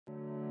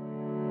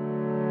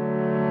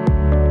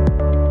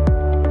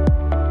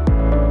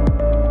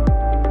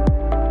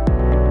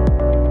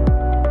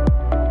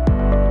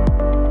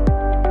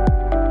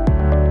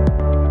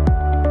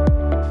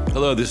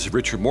Hello, this is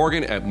Richard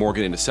Morgan at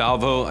Morgan &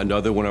 DeSalvo,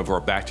 another one of our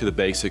Back to the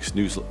Basics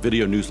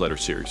video newsletter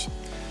series.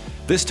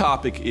 This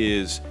topic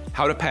is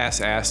how to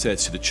pass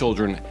assets to the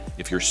children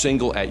if you're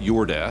single at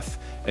your death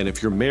and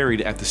if you're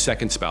married at the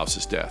second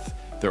spouse's death.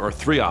 There are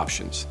three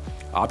options.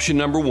 Option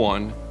number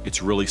one,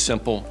 it's really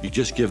simple. You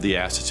just give the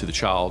assets to the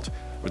child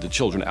or the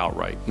children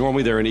outright.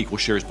 Normally they're in equal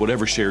shares,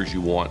 whatever shares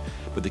you want,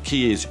 but the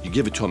key is you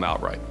give it to them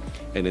outright.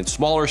 And in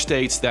smaller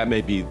states, that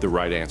may be the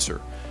right answer.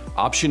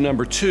 Option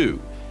number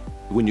two,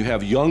 when you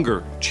have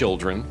younger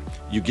children,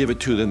 you give it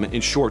to them in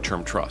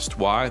short-term trust.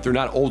 Why? They're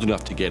not old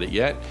enough to get it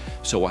yet,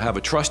 so we'll have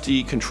a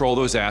trustee control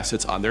those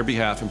assets on their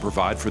behalf and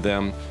provide for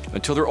them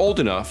until they're old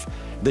enough.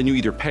 Then you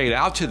either pay it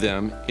out to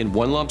them in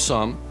one lump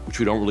sum, which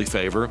we don't really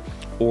favor,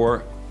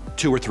 or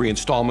 2 or 3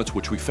 installments,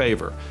 which we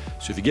favor.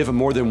 So if you give them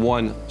more than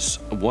one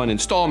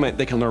installment,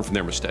 they can learn from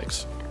their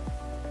mistakes.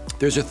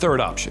 There's a third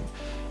option,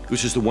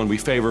 which is the one we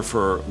favor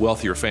for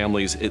wealthier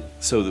families.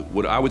 So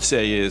what I would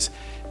say is,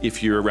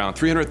 if you're around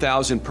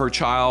 $300,000 per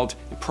child,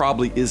 it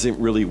probably isn't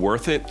really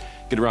worth it.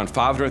 Get around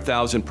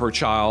 $500,000 per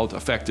child,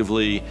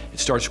 effectively, it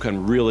starts to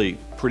become really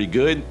pretty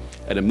good.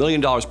 At $1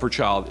 million per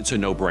child, it's a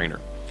no-brainer.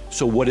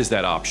 So what is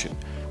that option?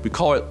 We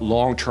call it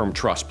long-term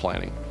trust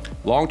planning.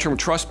 Long-term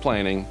trust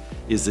planning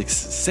is the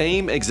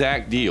same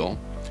exact deal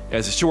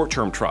as a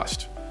short-term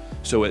trust.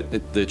 So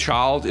the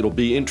child, it'll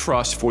be in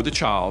trust for the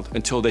child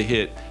until they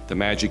hit the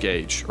magic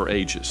age or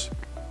ages.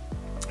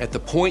 At the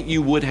point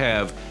you would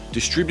have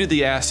distributed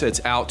the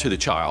assets out to the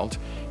child,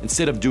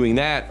 instead of doing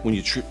that, when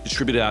you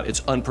distribute it out,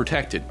 it's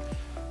unprotected.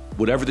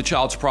 Whatever the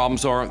child's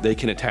problems are, they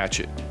can attach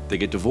it. They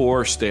get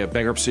divorced, they have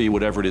bankruptcy,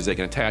 whatever it is, they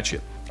can attach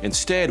it.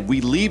 Instead, we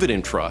leave it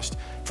in trust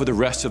for the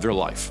rest of their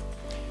life.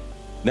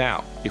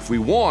 Now, if we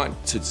want,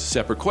 it's a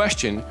separate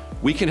question,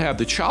 we can have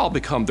the child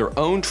become their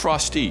own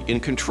trustee in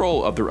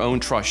control of their own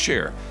trust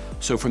share.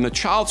 So from the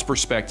child's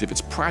perspective,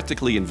 it's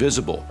practically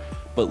invisible,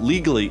 but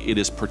legally it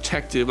is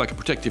protective, like a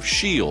protective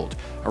shield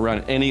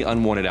around any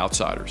unwanted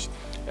outsiders.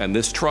 And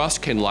this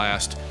trust can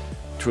last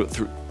through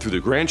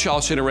the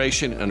grandchild's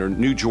generation under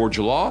new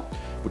Georgia law,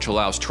 which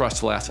allows trust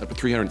to last up to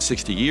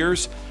 360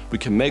 years. We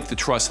can make the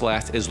trust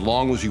last as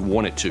long as we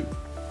want it to.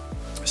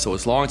 So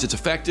as long as it's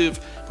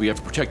effective, we have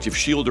a protective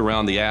shield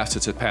around the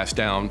assets that pass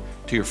down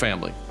to your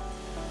family.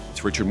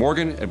 It's Richard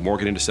Morgan at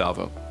Morgan &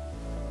 DeSalvo.